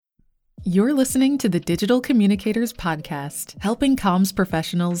You're listening to the Digital Communicators Podcast, helping comms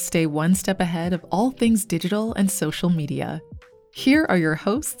professionals stay one step ahead of all things digital and social media. Here are your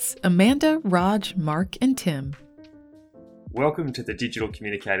hosts, Amanda, Raj, Mark, and Tim. Welcome to the Digital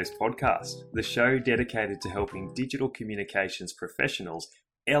Communicators Podcast, the show dedicated to helping digital communications professionals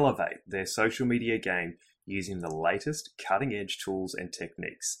elevate their social media game using the latest cutting-edge tools and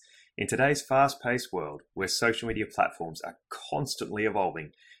techniques. In today's fast-paced world, where social media platforms are constantly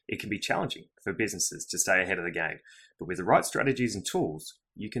evolving, it can be challenging for businesses to stay ahead of the game. But with the right strategies and tools,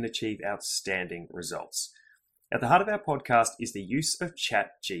 you can achieve outstanding results. At the heart of our podcast is the use of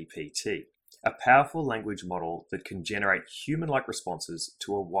ChatGPT, a powerful language model that can generate human-like responses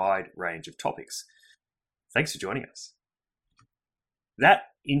to a wide range of topics. Thanks for joining us. That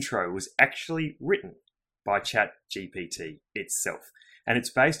intro was actually written by ChatGPT itself, and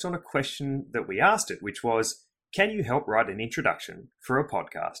it's based on a question that we asked it, which was, can you help write an introduction for a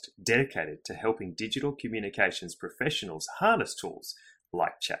podcast dedicated to helping digital communications professionals harness tools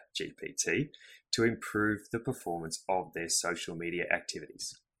like ChatGPT to improve the performance of their social media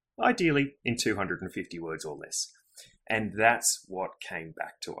activities, ideally in 250 words or less? And that's what came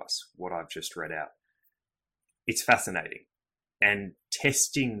back to us, what I've just read out. It's fascinating. And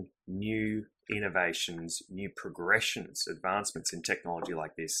testing new innovations, new progressions, advancements in technology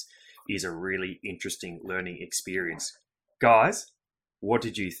like this is a really interesting learning experience. Guys, what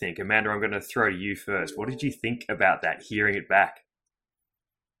did you think? Amanda, I'm going to throw to you first. What did you think about that, hearing it back?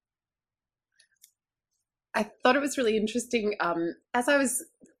 I thought it was really interesting. As I was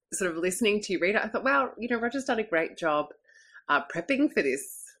sort of listening to you read it, I thought, wow, Roger's done a great job prepping for this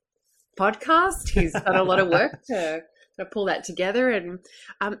podcast. He's done a lot of work to pull that together. And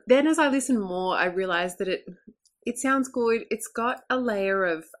then as I listened more, I realized that it sounds good. It's got a layer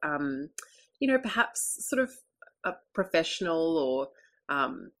of, perhaps sort of a professional or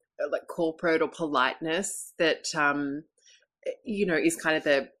like corporate or politeness that, is kind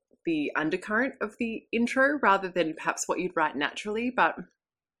of the undercurrent of the intro rather than perhaps what you'd write naturally. But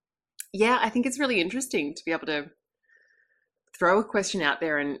yeah, I think it's really interesting to be able to throw a question out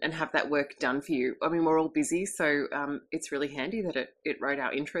there and have that work done for you. I mean, we're all busy, so it's really handy that it wrote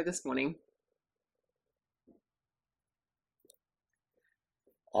our intro this morning.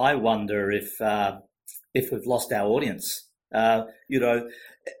 I wonder if we've lost our audience. It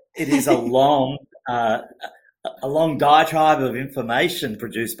is a long diatribe of information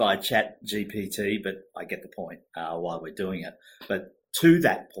produced by ChatGPT, but I get the point why we're doing it. But to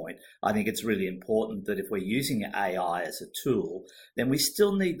that point, I think it's really important that if we're using AI as a tool, then we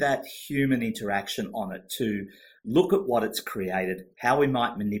still need that human interaction on it to look at what it's created, how we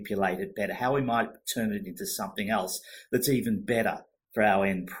might manipulate it better, how we might turn it into something else that's even better for our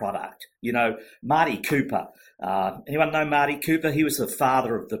end product. Marty Cooper. Anyone know Marty Cooper? He was the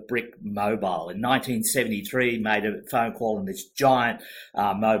father of the brick mobile. In 1973, made a phone call on this giant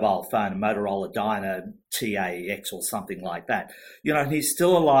mobile phone, a Motorola Dyna TAX or something like that. He's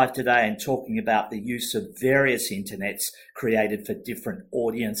still alive today and talking about the use of various internets created for different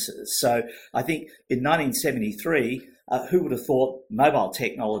audiences. So I think in 1973, who would have thought mobile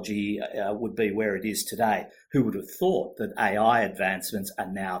technology would be where it is today? Who would have thought that AI advancements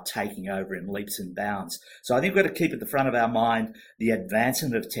are now taking over in leaps and bounds? So I think we've got to keep at the front of our mind the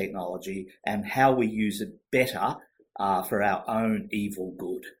advancement of technology and how we use it better for our own evil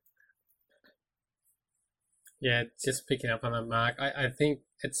good. Yeah, just picking up on that, Mark. I think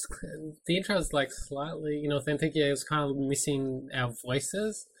the intro is like slightly inauthentic. Yeah, it was kind of missing our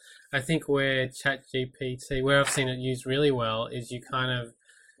voices. I think where ChatGPT, where I've seen it used really well, is you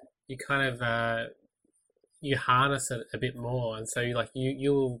harness it a bit more, and so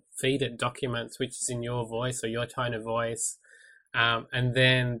you'll feed it documents which is in your voice or your tone of voice, and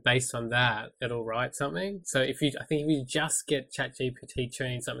then based on that, it'll write something. So if you just get ChatGPT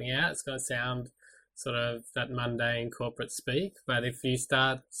churning something out, it's going to sound sort of that mundane corporate speak. But if you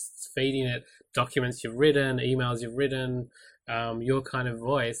start feeding it documents you've written, emails you've written, your kind of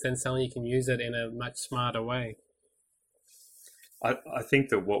voice, then suddenly you can use it in a much smarter way. I think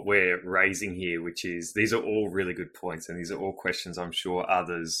that what we're raising here, which is these are all really good points, and these are all questions I'm sure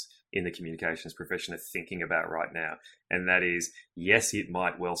others in the communications profession are thinking about right now. And that is, yes, it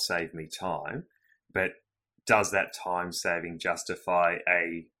might well save me time, but does that time saving justify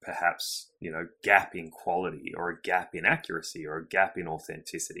a perhaps, gap in quality or a gap in accuracy or a gap in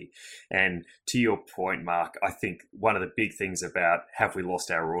authenticity? And to your point, Mark, I think one of the big things about have we lost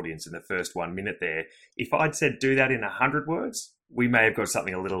our audience in the first 1 minute there, if I'd said do that in 100 words, we may have got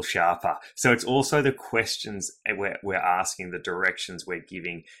something a little sharper. So it's also the questions we're asking, the directions we're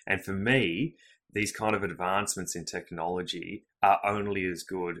giving. And for me, these kind of advancements in technology are only as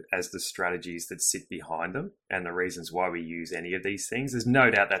good as the strategies that sit behind them and the reasons why we use any of these things. There's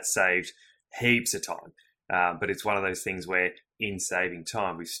no doubt that saved heaps of time. But it's one of those things where in saving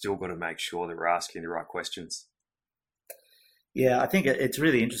time, we've still got to make sure that we're asking the right questions. Yeah, I think it's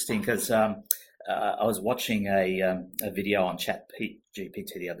really interesting because I was watching a video on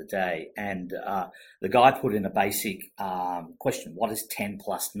ChatGPT the other day, and the guy put in a basic question: what is 10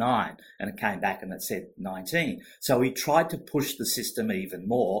 plus 9? And it came back and it said 19. So he tried to push the system even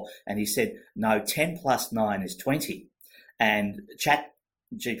more, and he said, no, 10 plus 9 is 20. And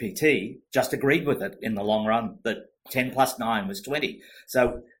ChatGPT just agreed with it in the long run, that 10 plus 9 was 20.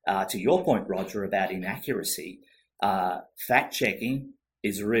 So to your point, Roger, about inaccuracy, fact checking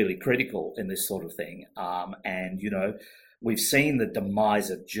is really critical in this sort of thing. And, we've seen the demise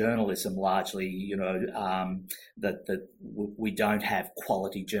of journalism largely, that we don't have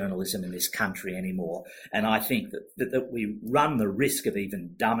quality journalism in this country anymore. And I think that we run the risk of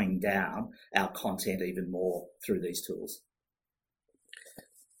even dumbing down our content even more through these tools.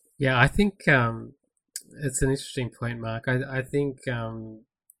 Yeah, I think it's an interesting point, Mark. I think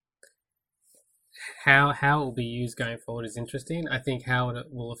how it will be used going forward is interesting. I think how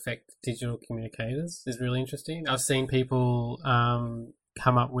it will affect digital communicators is really interesting. I've seen people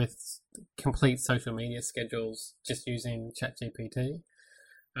come up with complete social media schedules just using ChatGPT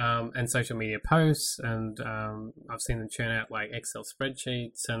and social media posts, and I've seen them churn out like Excel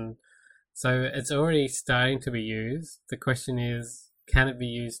spreadsheets, and so it's already starting to be used. The question is, can it be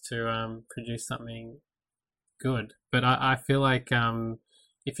used to produce something good? But I feel like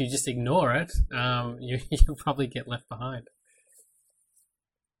if you just ignore it, you'll probably get left behind.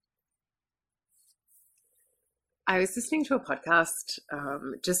 I was listening to a podcast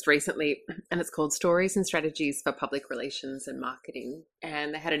just recently, and it's called Stories and Strategies for Public Relations and Marketing.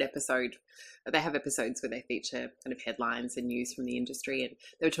 And they had an episode, they have episodes where they feature kind of headlines and news from the industry. And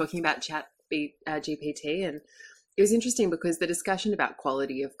they were talking about GPT. And it was interesting because the discussion about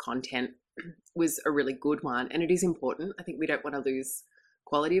quality of content was a really good one. And it is important. I think we don't want to lose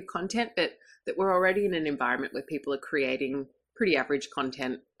quality of content, but that we're already in an environment where people are creating pretty average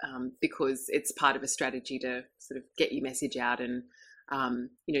content because it's part of a strategy to sort of get your message out and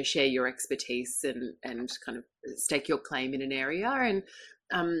share your expertise and kind of stake your claim in an area.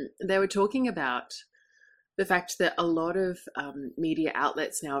 And they were talking about the fact that a lot of media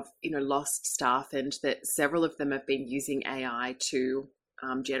outlets now have lost staff, and that several of them have been using AI to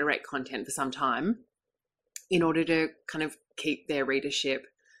generate content for some time in order to kind of keep their readership,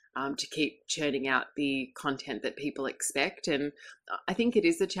 to keep churning out the content that people expect. And I think it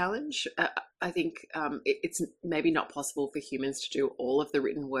is a challenge. I think it's maybe not possible for humans to do all of the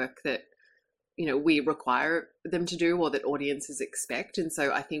written work that we require them to do, or that audiences expect. And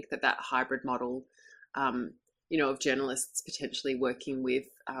so I think that hybrid model of journalists potentially working with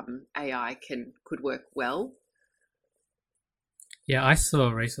AI could work well. Yeah, I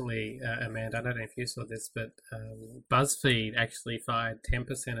saw recently, Amanda, I don't know if you saw this, but BuzzFeed actually fired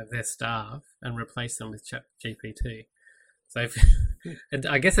 10% of their staff and replaced them with ChatGPT. So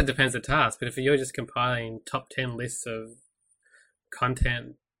I guess it depends on the task, but if you're just compiling top 10 lists of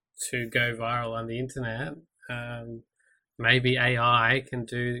content to go viral on the internet, maybe AI can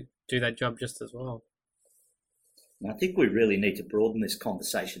do that job just as well. And I think we really need to broaden this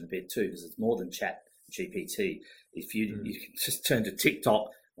conversation a bit too, because it's more than ChatGPT. If you can just turn to TikTok,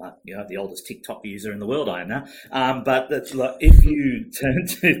 the oldest TikTok user in the world I am now. But if you turn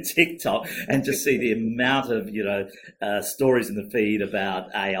to TikTok and just see the amount of stories in the feed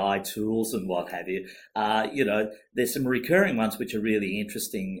about AI tools and what have you, there's some recurring ones which are really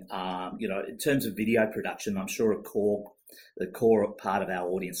interesting. In terms of video production, I'm sure the core part of our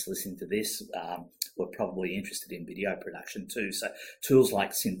audience listening to this were probably interested in video production too. So tools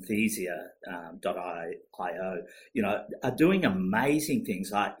like Synthesia.io, are doing amazing things.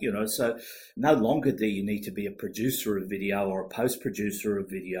 So no longer do you need to be a producer of video or a post-producer of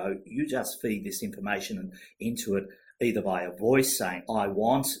video. You just feed this information into it, either by a voice saying, I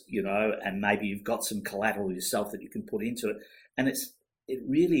want, and maybe you've got some collateral yourself that you can put into it. And it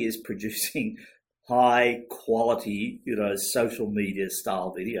really is producing high quality, social media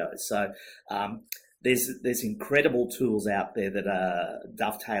style videos. So there's incredible tools out there that are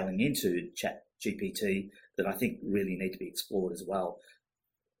dovetailing into ChatGPT that I think really need to be explored as well.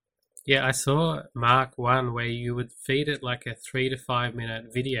 Yeah, I saw, Mark, one where you would feed it like a 3 to 5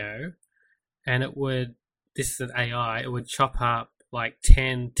 minute video, and this is an AI, it would chop up like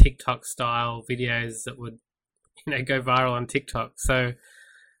 10 TikTok style videos that would go viral on TikTok. So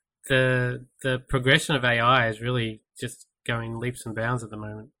the progression of AI is really just going leaps and bounds at the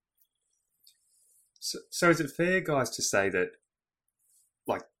moment. So is it fair, guys, to say that,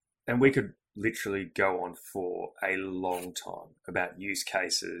 like, and we could literally go on for a long time about use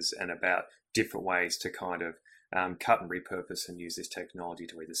cases and about different ways to kind of cut and repurpose and use this technology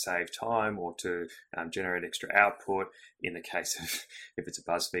to either save time or to generate extra output. In the case of, if it's a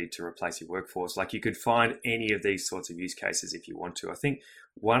BuzzFeed, to replace your workforce. Like, you could find any of these sorts of use cases if you want to. I think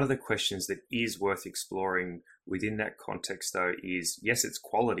one of the questions that is worth exploring within that context, though, is yes, it's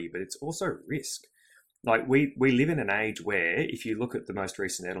quality, but it's also risk. Like, we live in an age where, if you look at the most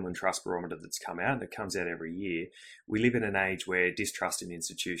recent Edelman Trust Barometer that's come out, and it comes out every year, we live in an age where distrust in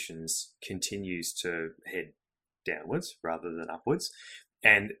institutions continues to head downwards rather than upwards.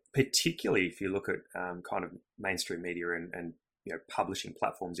 And particularly if you look at kind of mainstream media and publishing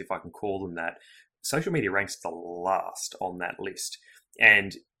platforms, if I can call them that, social media ranks the last on that list.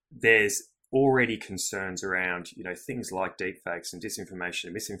 And there's already concerns around things like deepfakes and disinformation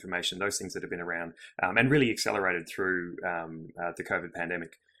and misinformation, those things that have been around and really accelerated through the COVID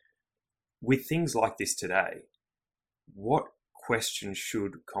pandemic. With things like this today, what questions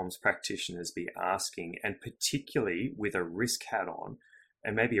should comms practitioners be asking, and particularly with a risk hat on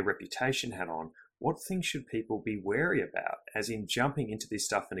and maybe a reputation hat on, what things should people be wary about, as in jumping into this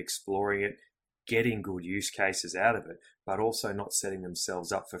stuff and exploring it, getting good use cases out of it, but also not setting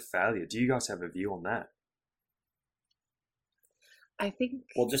themselves up for failure? Do you guys have a view on that? I think,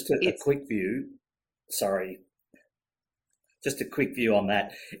 well, just a quick view. Sorry, just a quick view on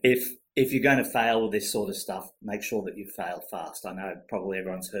that. If you're going to fail with this sort of stuff, make sure that you fail fast. I know probably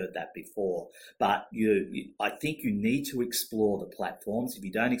everyone's heard that before, but I think you need to explore the platforms. If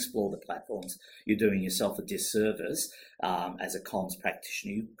you don't explore the platforms, you're doing yourself a disservice as a comms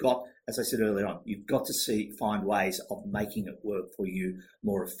practitioner. You've got, as I said earlier on, you've got to find ways of making it work for you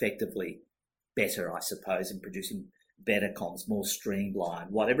more effectively, better, I suppose, in producing better comms, more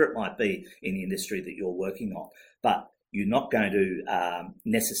streamlined, whatever it might be in the industry that you're working on. But you're not going to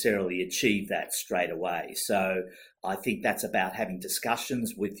necessarily achieve that straight away. So I think that's about having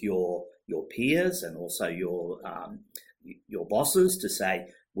discussions with your peers and also your bosses to say,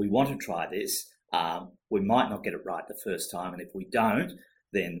 we want to try this. We might not get it right the first time, and if we don't,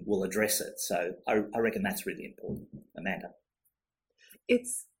 then we'll address it. So I reckon that's really important. Amanda?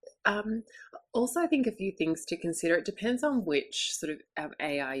 It's also, I think a few things to consider. It depends on which sort of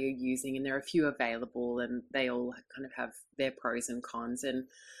AI you're using, and there are a few available, and they all kind of have their pros and cons. And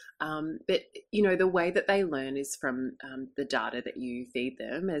but the way that they learn is from the data that you feed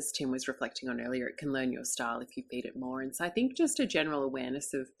them. As Tim was reflecting on earlier, it can learn your style if you feed it more. And so I think just a general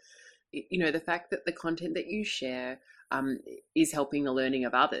awareness of the fact that the content that you share is helping the learning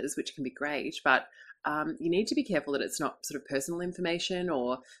of others, which can be great, but you need to be careful that it's not sort of personal information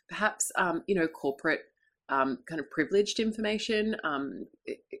or perhaps, corporate kind of privileged information,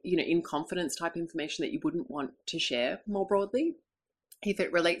 in confidence type information that you wouldn't want to share more broadly. If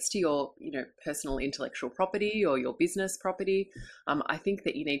it relates to your, personal intellectual property or your business property, I think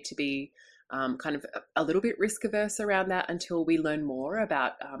that you need to be kind of a little bit risk averse around that until we learn more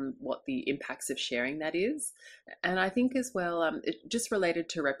about what the impacts of sharing that is. And I think as well, it just related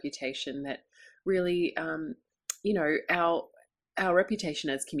to reputation, that really, our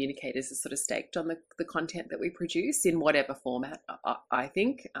reputation as communicators is sort of staked on the content that we produce in whatever format, I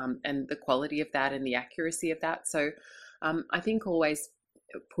think, and the quality of that and the accuracy of that. So I think always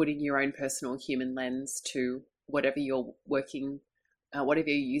putting your own personal human lens to whatever you're working, whatever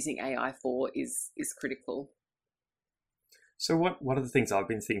you're using AI for is critical. So one of the things I've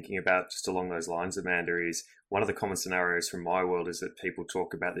been thinking about just along those lines, Amanda, is one of the common scenarios from my world is that people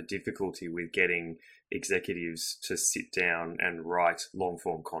talk about the difficulty with getting executives to sit down and write long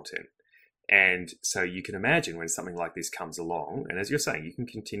form content. And so you can imagine when something like this comes along, and as you're saying, you can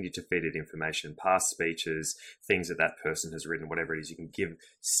continue to feed it information, past speeches, things that person has written, whatever it is, you can give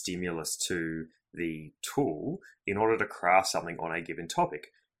stimulus to the tool in order to craft something on a given topic.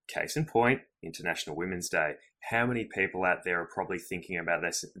 Case in point, International Women's Day. How many people out there are probably thinking about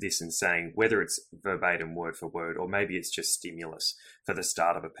this and saying, whether it's verbatim, word for word, or maybe it's just stimulus for the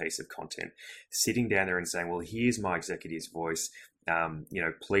start of a piece of content, sitting down there and saying, well, here's my executive's voice.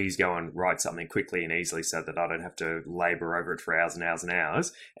 Please go and write something quickly and easily so that I don't have to labor over it for hours and hours and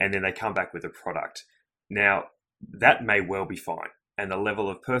hours. And then they come back with a product. Now, that may well be fine. And the level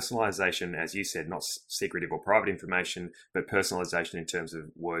of personalization, as you said, not secretive or private information, but personalization in terms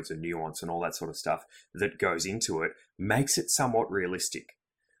of words and nuance and all that sort of stuff that goes into it, makes it somewhat realistic.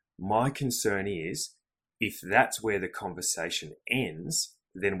 My concern is, if that's where the conversation ends,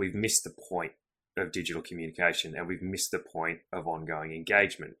 then we've missed the point. of digital communication, and we've missed the point of ongoing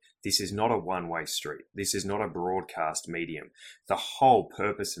engagement. This is not a one-way street. This is not a broadcast medium. The whole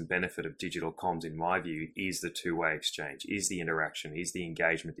purpose and benefit of digital comms, in my view, is the two-way exchange, is the interaction, is the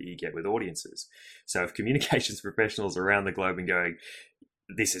engagement that you get with audiences. So if communications professionals around the globe are going,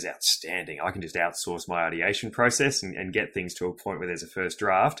 this is outstanding, I can just outsource my ideation process and get things to a point where there's a first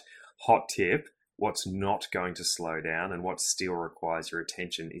draft, hot tip, what's not going to slow down and what still requires your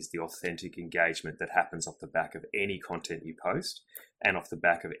attention is the authentic engagement that happens off the back of any content you post and off the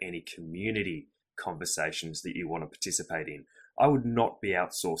back of any community conversations that you want to participate in. I would not be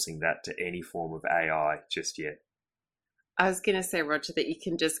outsourcing that to any form of AI just yet. I was going to say, Roger, that you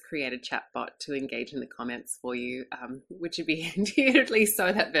can just create a chatbot to engage in the comments for you, which would be intuitively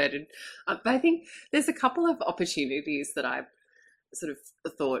so that burden. But I think there's a couple of opportunities that I've sort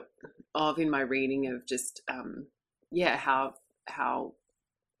of thought of in my reading of just, how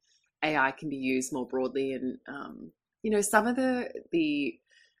AI can be used more broadly. And, some of the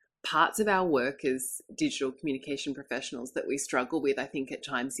parts of our work as digital communication professionals that we struggle with, I think at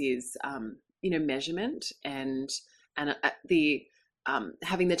times is, measurement and the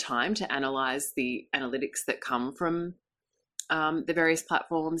having the time to analyze the analytics that come from the various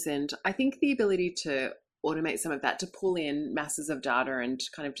platforms. And I think the ability to automate some of that, to pull in masses of data and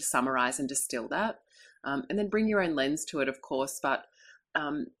kind of to summarize and distill that, and then bring your own lens to it, of course. But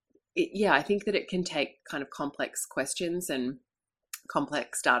I think that it can take kind of complex questions and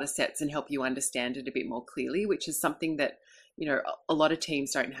complex data sets and help you understand it a bit more clearly, which is something that a lot of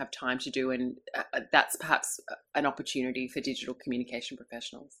teams don't have time to do, and that's perhaps an opportunity for digital communication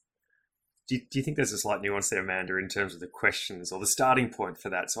professionals. Do you think there's a slight nuance there, Amanda, in terms of the questions or the starting point for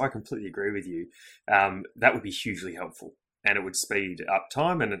that? So I completely agree with you. That would be hugely helpful, and it would speed up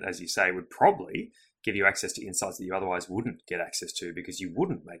time, and as you say, would probably give you access to insights that you otherwise wouldn't get access to because you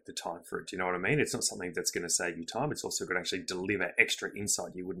wouldn't make the time for it. Do you know what I mean? It's not something that's going to save you time. It's also going to actually deliver extra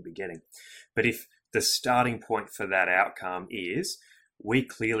insight you wouldn't be getting. But if the starting point for that outcome is we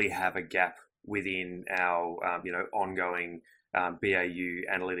clearly have a gap within our ongoing BAU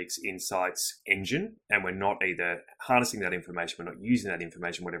analytics insights engine, and we're not either harnessing that information, we're not using that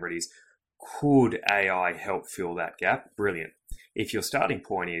information, whatever it is, could AI help fill that gap? Brilliant. If your starting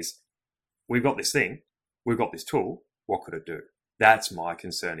point is we've got this thing, we've got this tool, what could it do? That's my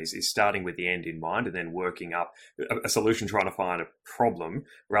concern, is starting with the end in mind and then working up a solution, trying to find a problem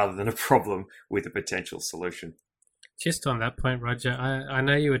rather than a problem with a potential solution. Just on that point, Roger, I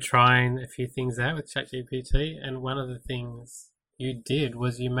know you were trying a few things out with ChatGPT, and one of the things you did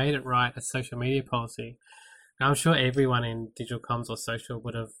was you made it write a social media policy. Now, I'm sure everyone in digital comms or social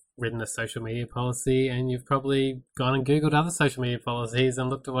would have written a social media policy, and you've probably gone and Googled other social media policies and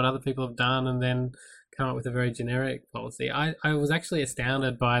looked at what other people have done and then come up with a very generic policy. I was actually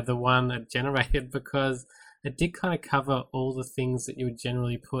astounded by the one it generated because it did kind of cover all the things that you would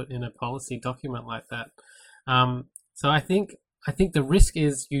generally put in a policy document like that. So I think the risk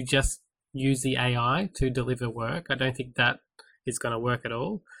is you just use the AI to deliver work. I don't think that is going to work at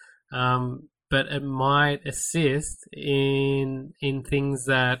all. But it might assist in things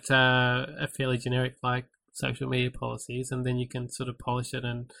that are fairly generic, like social media policies, and then you can sort of polish it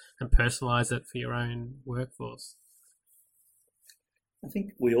and personalize it for your own workforce. I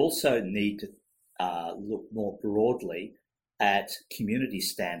think we also need to look more broadly at community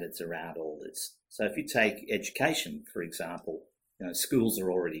standards around all this. So if you take education, for example, schools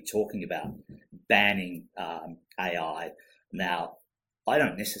are already talking about banning AI. Now, I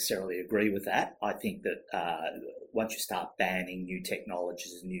don't necessarily agree with that. I think that once you start banning new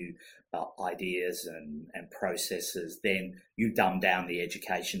technologies, new ideas and processes, then you dumb down the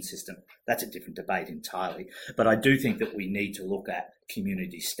education system. That's a different debate entirely. But I do think that we need to look at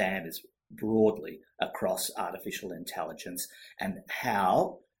community standards broadly across artificial intelligence and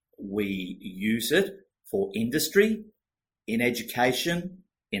how we use it for industry, in education,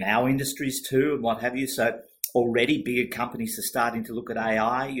 in our industries too, and what have you. So already bigger companies are starting to look at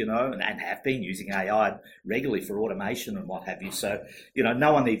AI, and have been using AI regularly for automation and what have you. So,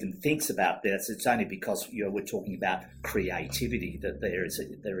 no one even thinks about this. It's only because, we're talking about creativity that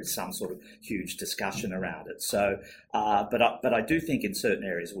there is some sort of huge discussion around it. So, but I do think in certain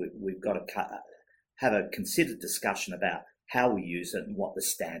areas we've got to have a considered discussion about how we use it and what the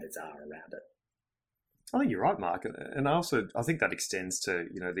standards are around it. I think you're right, Mark, and I think that extends to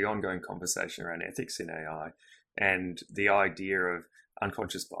the ongoing conversation around ethics in AI and the idea of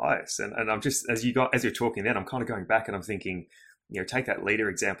unconscious bias. And I'm just as you're talking, then I'm kind of going back and I'm thinking, take that leader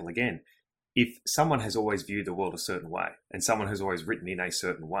example again. If someone has always viewed the world a certain way and someone has always written in a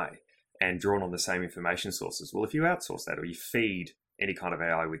certain way and drawn on the same information sources, well, if you outsource that or you feed any kind of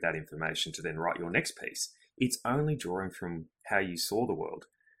AI with that information to then write your next piece. It's only drawing from how you saw the world,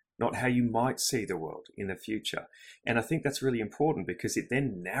 not how you might see the world in the future. And I think that's really important because it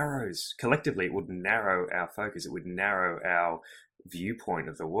then narrows, collectively, it would narrow our focus, it would narrow our viewpoint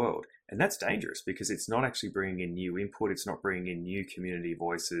of the world. And that's dangerous because it's not actually bringing in new input, it's not bringing in new community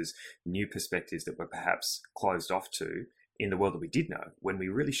voices, new perspectives that we're perhaps closed off to in the world that we did know, when we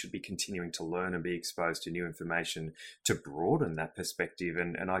really should be continuing to learn and be exposed to new information to broaden that perspective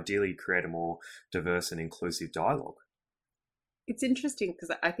and ideally create a more diverse and inclusive dialogue. It's interesting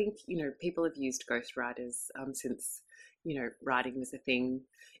because I think, people have used ghostwriters since, writing was a thing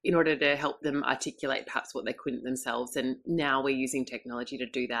in order to help them articulate perhaps what they couldn't themselves. And now we're using technology to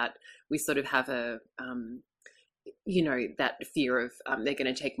do that. We sort of have a, that fear of they're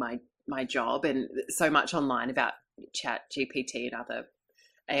going to take my job. And so much online about ChatGPT and other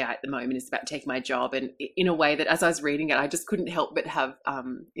AI at the moment is about taking my job, and in a way that as I was reading it, I just couldn't help but have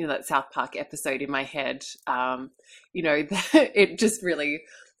that South Park episode in my head. It just really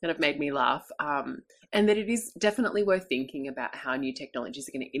kind of made me laugh, and that it is definitely worth thinking about how new technologies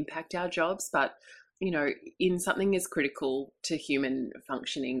are going to impact our jobs, but in something as critical to human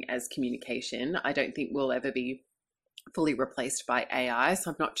functioning as communication, I don't think we'll ever be fully replaced by AI, so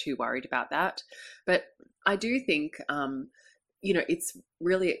I'm not too worried about that. But I do think it's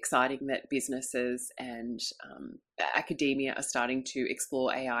really exciting that businesses and academia are starting to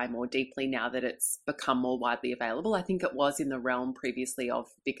explore AI more deeply now that it's become more widely available. I think it was in the realm previously of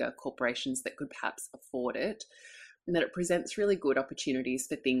bigger corporations that could perhaps afford it, and that it presents really good opportunities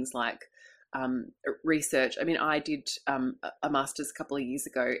for things like research. I mean, I did a master's a couple of years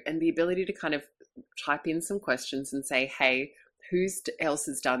ago, and the ability to kind of type in some questions and say, hey, who else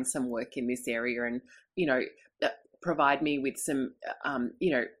has done some work in this area, and provide me with some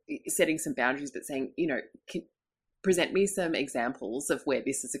setting some boundaries, but saying present me some examples of where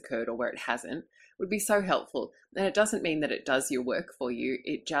this has occurred or where it hasn't, would be so helpful. And it doesn't mean that it does your work for you,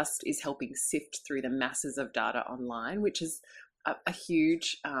 it just is helping sift through the masses of data online, which is a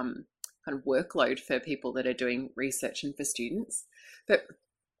huge kind of workload for people that are doing research and for students. But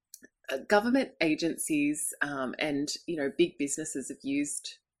government agencies and big businesses have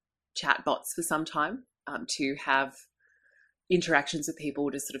used chatbots for some time to have interactions with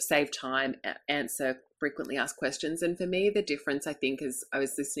people to sort of save time, answer frequently asked questions. And for me, the difference, I think, as I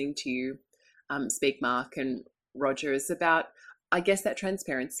was listening to you speak, Mark and Roger, is about, I guess, that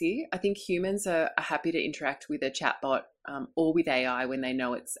transparency. I think humans are happy to interact with a chatbot or with AI when they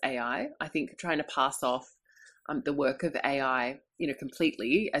know it's AI. I think trying to pass off the work of AI,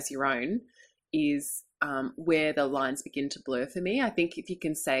 completely as your own is where the lines begin to blur for me. I think if you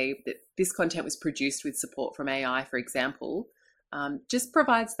can say that this content was produced with support from AI, for example, just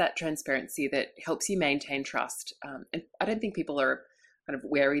provides that transparency that helps you maintain trust. And I don't think people are kind of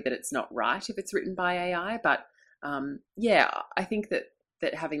wary that it's not right if it's written by AI, but I think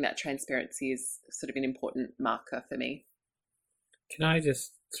that having that transparency is sort of an important marker for me. Can I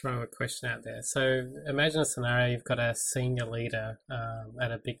just throw a question out there? So imagine a scenario, you've got a senior leader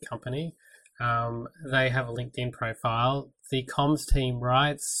at a big company. They have a LinkedIn profile. The comms team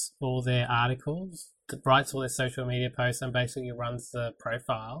writes all their articles, writes all their social media posts, and basically runs the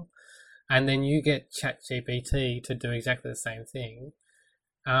profile. And then you get ChatGPT to do exactly the same thing.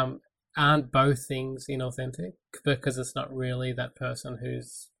 Aren't both things inauthentic because it's not really that person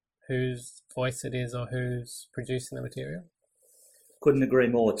whose voice it is or who's producing the material? Couldn't agree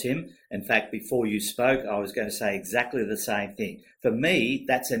more, Tim. In fact, before you spoke, I was going to say exactly the same thing. For me,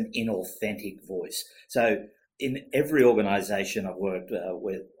 that's an inauthentic voice. So in every organisation I've worked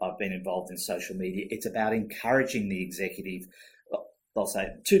with, I've been involved in social media, it's about encouraging the executive. They'll say,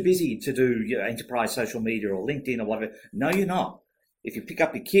 too busy to do enterprise social media or LinkedIn or whatever. No, you're not. If you pick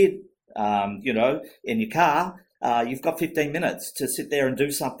up your kid, in your car, you've got 15 minutes to sit there and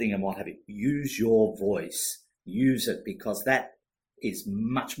do something and what have you. Use your voice. Use it, because that is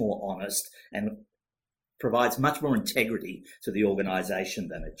much more honest and provides much more integrity to the organisation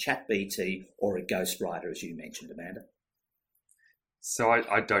than a ChatGPT or a ghostwriter, as you mentioned, Amanda. So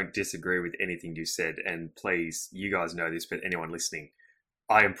I don't disagree with anything you said, and please, you guys know this, but anyone listening,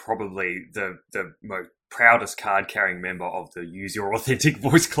 I am probably the most proudest card-carrying member of the Use Your Authentic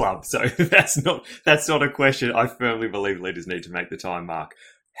Voice Club. So that's not a question. I firmly believe leaders need to make the time, Mark.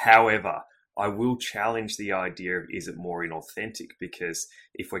 However, I will challenge the idea of, is it more inauthentic? Because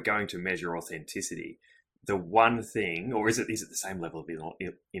if we're going to measure authenticity, the one thing, or is it the same level of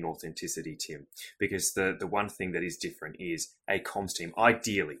inauthenticity, Tim? Because the one thing that is different is a comms team,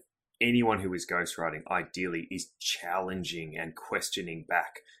 ideally, anyone who is ghostwriting, ideally is challenging and questioning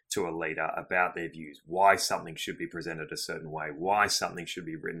back to a leader about their views, why something should be presented a certain way, why something should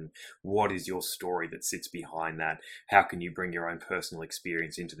be written, what is your story that sits behind that, how can you bring your own personal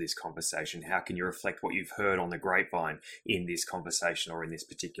experience into this conversation, how can you reflect what you've heard on the grapevine in this conversation or in this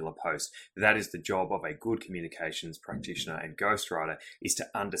particular post. That is the job of a good communications practitioner and ghostwriter, is to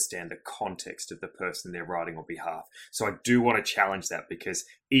understand the context of the person they're writing on behalf. So I do want to challenge that, because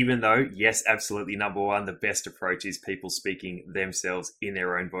even though, yes, absolutely, number one, the best approach is people speaking themselves in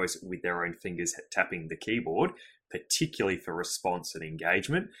their own voice with their own fingers tapping the keyboard, particularly for response and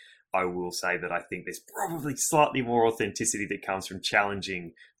engagement, I will say that I think there's probably slightly more authenticity that comes from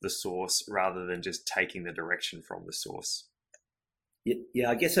challenging the source rather than just taking the direction from the source. Yeah,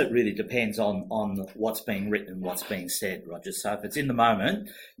 I guess it really depends on what's being written and what's being said, Roger. So if it's in the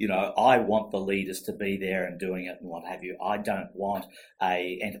moment, I want the leaders to be there and doing it and what have you. I don't want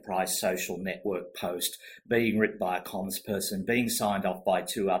a enterprise social network post being written by a comms person, being signed off by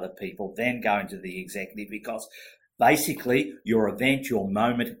two other people, then going to the executive, because basically, your event, your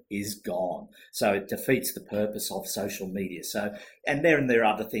moment is gone. So it defeats the purpose of social media. So, and there are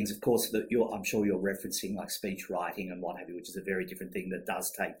other things, of course, that I'm sure you're referencing, like speech writing and what have you, which is a very different thing that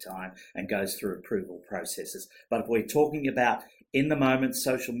does take time and goes through approval processes. But if we're talking about in the moment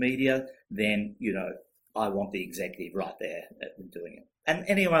social media, then, I want the executive right there doing it. And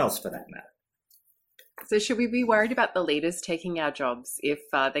anyone else for that matter. So should we be worried about the leaders taking our jobs if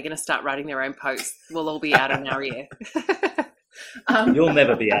they're going to start writing their own posts? We'll all be out in our ear. You'll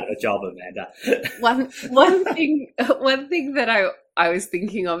never be out of a job, Amanda. one thing that I was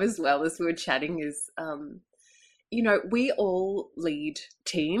thinking of as well as we were chatting is, we all lead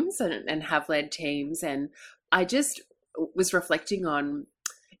teams and have led teams. And I just was reflecting on,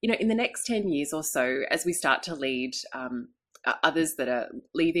 in the next 10 years or so, as we start to lead others that are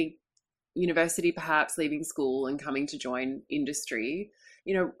leaving university, perhaps leaving school and coming to join industry,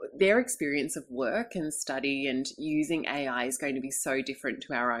 their experience of work and study and using AI is going to be so different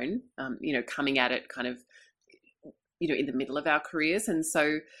to our own, coming at it kind of, in the middle of our careers. And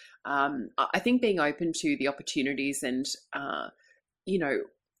so I think being open to the opportunities and,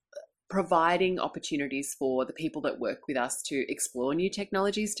 providing opportunities for the people that work with us to explore new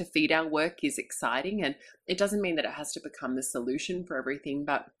technologies to feed our work is exciting. And it doesn't mean that it has to become the solution for everything,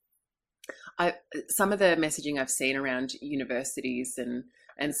 but some of the messaging I've seen around universities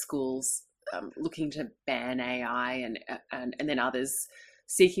and schools looking to ban AI and then others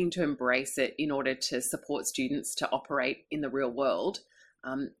seeking to embrace it in order to support students to operate in the real world,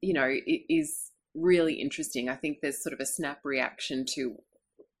 it is really interesting. I think there's sort of a snap reaction to,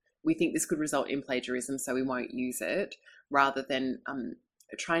 we think this could result in plagiarism, so we won't use it, rather than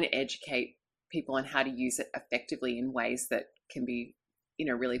trying to educate people on how to use it effectively in ways that can be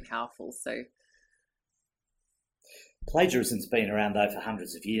really powerful. So plagiarism's been around though for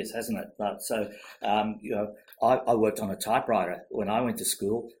hundreds of years, hasn't it? But so I worked on a typewriter when I went to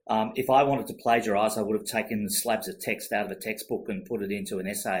school. If I wanted to plagiarize, I would have taken slabs of text out of a textbook and put it into an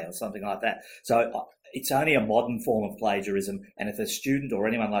essay or something like that. So it's only a modern form of plagiarism, and if a student or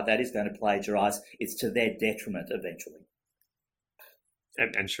anyone like that is going to plagiarize, it's to their detriment eventually.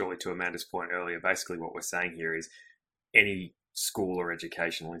 And surely, to Amanda's point earlier, basically what we're saying here is any school or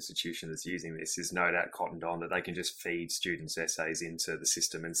educational institution that's using this is no doubt cottoned on that they can just feed students' essays into the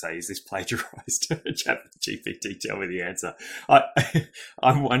system and say, is this plagiarized? ChatGPT, tell me the answer.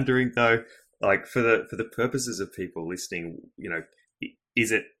 I'm wondering though, like for the purposes of people listening,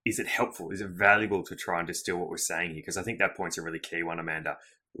 is it helpful? Is it valuable to try and distill what we're saying here? Because I think that point's a really key one, Amanda.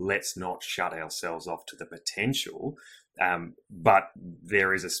 Let's not shut ourselves off to the potential, but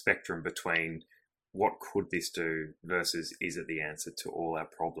there is a spectrum between what could this do versus is it the answer to all our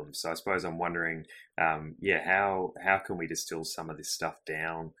problems? So I suppose I'm wondering, how can we distill some of this stuff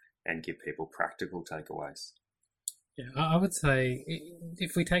down and give people practical takeaways? Yeah, I would say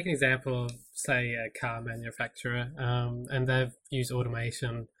if we take an example of, say, a car manufacturer, and they've used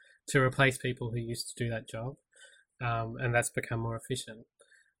automation to replace people who used to do that job, and that's become more efficient.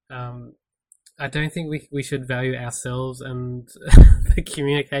 I don't think we should value ourselves and the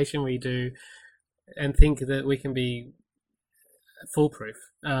communication we do and think that we can be foolproof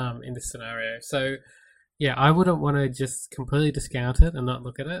in this scenario. So, yeah, I wouldn't want to just completely discount it and not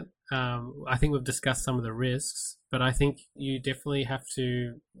look at it. I think we've discussed some of the risks, but I think you definitely have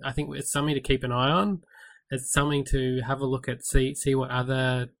to, I think it's something to keep an eye on. It's something to have a look at, see what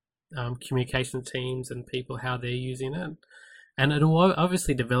other communication teams and people, how they're using it. And it'll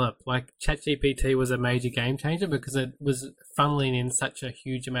obviously develop. Like ChatGPT was a major game changer because it was funneling in such a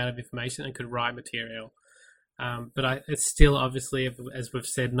huge amount of information and could write material. But it's still obviously, as we've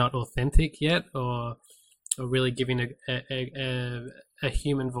said, not authentic yet, or or really giving a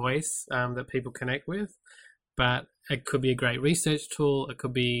human voice that people connect with. But it could be a great research tool. It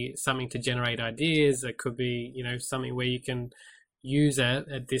could be something to generate ideas. It could be, something where you can use it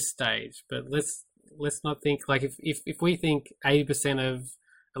at this stage. But let's not think like if we think 80% of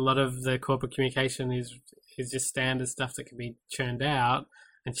a lot of the corporate communication is just standard stuff that can be churned out,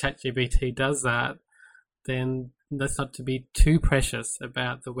 and ChatGPT does that, then let's not to be too precious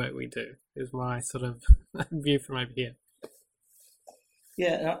about the work we do, is my sort of view from over here.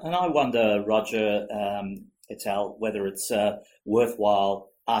 Yeah, and I wonder, Roger, et al., whether it's worthwhile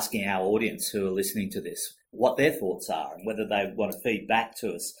asking our audience who are listening to this what their thoughts are, and whether they want to feed back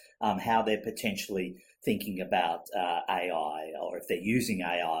to us how they're potentially thinking about AI, or if they're using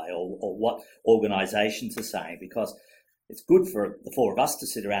AI, or what organisations are saying, because it's good for the four of us to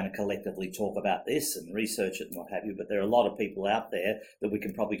sit around and collectively talk about this and research it and what have you, but there are a lot of people out there that we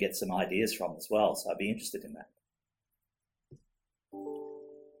can probably get some ideas from as well, so I'd be interested in that.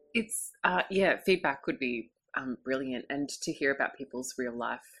 It's feedback would be brilliant, and to hear about people's real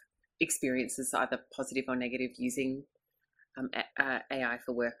life experiences, either positive or negative, using AI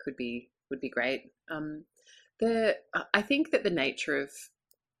for work would be great. I think that the nature of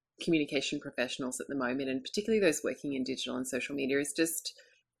communication professionals at the moment, and particularly those working in digital and social media, is just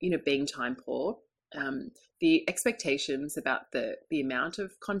being time poor. The expectations about the amount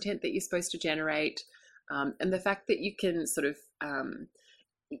of content that you're supposed to generate, and the fact that you can sort of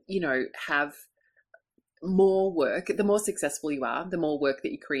have more work. The more successful you are, the more work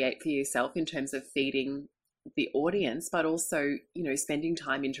that you create for yourself in terms of feeding the audience, but also spending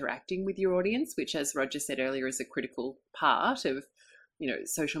time interacting with your audience, which, as Roger said earlier, is a critical part of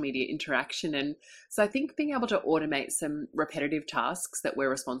social media interaction. And so I think being able to automate some repetitive tasks that we're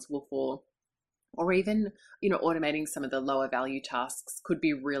responsible for, or even automating some of the lower value tasks, could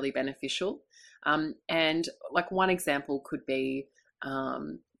be really beneficial. And like one example could be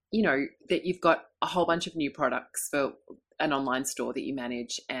that you've got a whole bunch of new products for an online store that you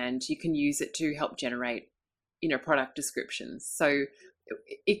manage, and you can use it to help generate product descriptions. So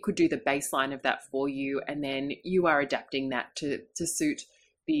it could do the baseline of that for you, and then you are adapting that to suit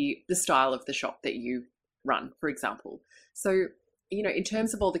the style of the shop that you run, for example. So in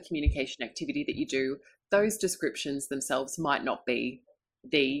terms of all the communication activity that you do, those descriptions themselves might not be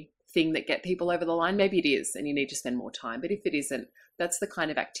the thing that get people over the line. Maybe it is, and you need to spend more time. But if it isn't, that's the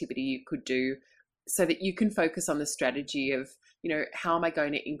kind of activity you could do so that you can focus on the strategy of, how am I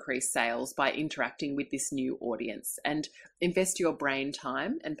going to increase sales by interacting with this new audience, and invest your brain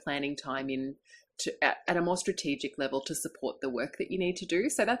time and planning time at a more strategic level to support the work that you need to do.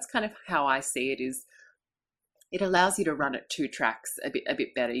 So that's kind of how I see it. Is it allows you to run at two tracks a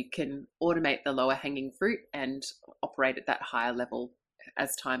bit better. You can automate the lower hanging fruit and operate at that higher level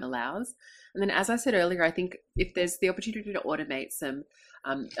as time allows. And then, as I said earlier, I think if there's the opportunity to automate some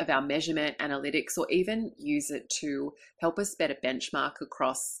of our measurement analytics, or even use it to help us better benchmark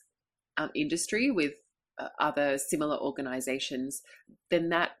across industry with other similar organizations, then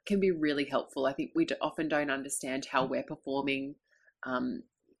that can be really helpful. I think we often don't understand how we're performing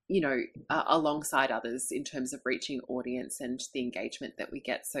alongside others in terms of reaching audience and the engagement that we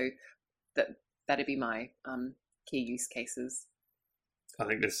get. So that'd be my key use cases. I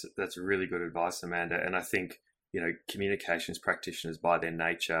think that's really good advice, Amanda. And I think, communications practitioners by their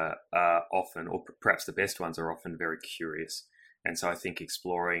nature are often, or perhaps the best ones, are often very curious. And so I think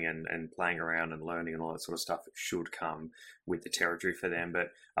exploring and playing around and learning and all that sort of stuff should come with the territory for them.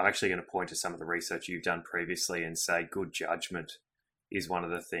 But I'm actually going to point to some of the research you've done previously and say good judgment is one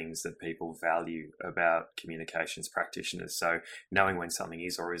of the things that people value about communications practitioners. So knowing when something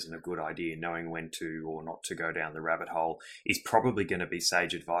is or isn't a good idea, knowing when to or not to go down the rabbit hole, is probably going to be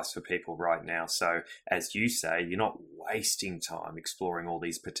sage advice for people right now. So as you say, you're not wasting time exploring all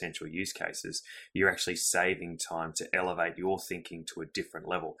these potential use cases. You're actually saving time to elevate your thinking to a different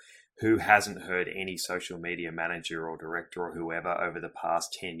level. Who hasn't heard any social media manager or director or whoever over the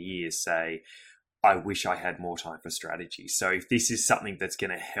past 10 years say, I wish I had more time for strategy? So if this is something that's going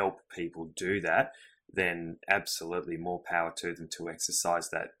to help people do that, then absolutely more power to them to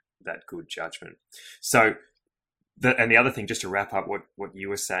exercise that good judgment. So, and the other thing, just to wrap up what you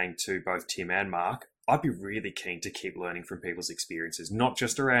were saying to both Tim and Mark, I'd be really keen to keep learning from people's experiences, not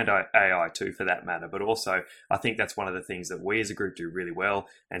just around AI too, for that matter, but also I think that's one of the things that we as a group do really well,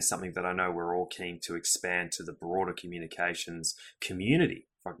 and something that I know we're all keen to expand to the broader communications community,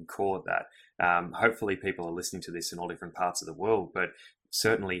 if I can call it that. Hopefully people are listening to this in all different parts of the world, but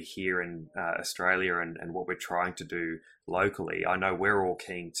certainly here in Australia and what we're trying to do locally. I know we're all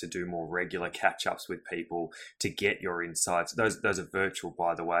keen to do more regular catch-ups with people to get your insights. Those are virtual,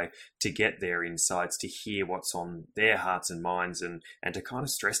 by the way, to get their insights, to hear what's on their hearts and minds, and to kind of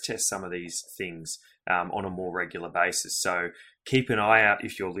stress test some of these things on a more regular basis. So keep an eye out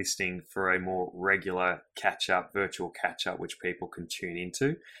if you're listening for a more regular catch-up, virtual catch-up, which people can tune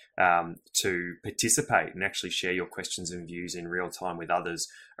into to participate and actually share your questions and views in real time with others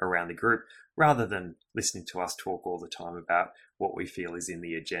around the group, rather than listening to us talk all the time about what we feel is in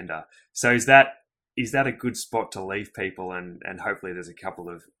the agenda. So is that a good spot to leave people? And hopefully there's a couple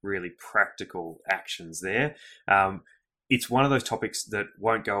of really practical actions there. It's one of those topics that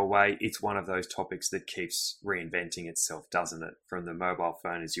won't go away. It's one of those topics that keeps reinventing itself, doesn't it? From the mobile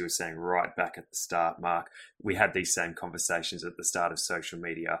phone, as you were saying right back at the start, Mark, we had these same conversations at the start of social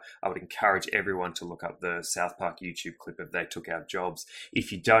media. I would encourage everyone to look up the South Park YouTube clip of They Took Our Jobs.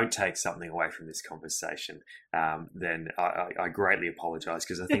 If you don't take something away from this conversation, then I greatly apologize,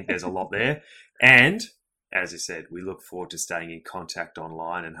 because I think there's a lot there. And as I said, we look forward to staying in contact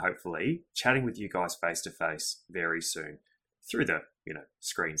online and hopefully chatting with you guys face to face very soon through the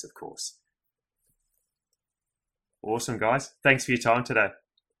screens, of course. Awesome, guys. Thanks for your time today.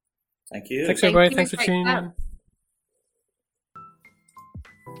 Thank you. Thanks, everybody. Thanks for tuning in.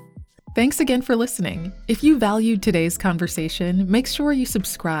 Thanks again for listening. If you valued today's conversation, make sure you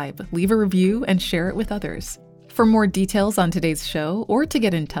subscribe, leave a review, and share it with others. For more details on today's show or to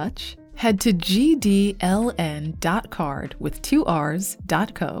get in touch, head to gdln.card with 2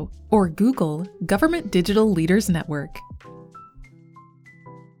 Rs.co or Google Government Digital Leaders Network.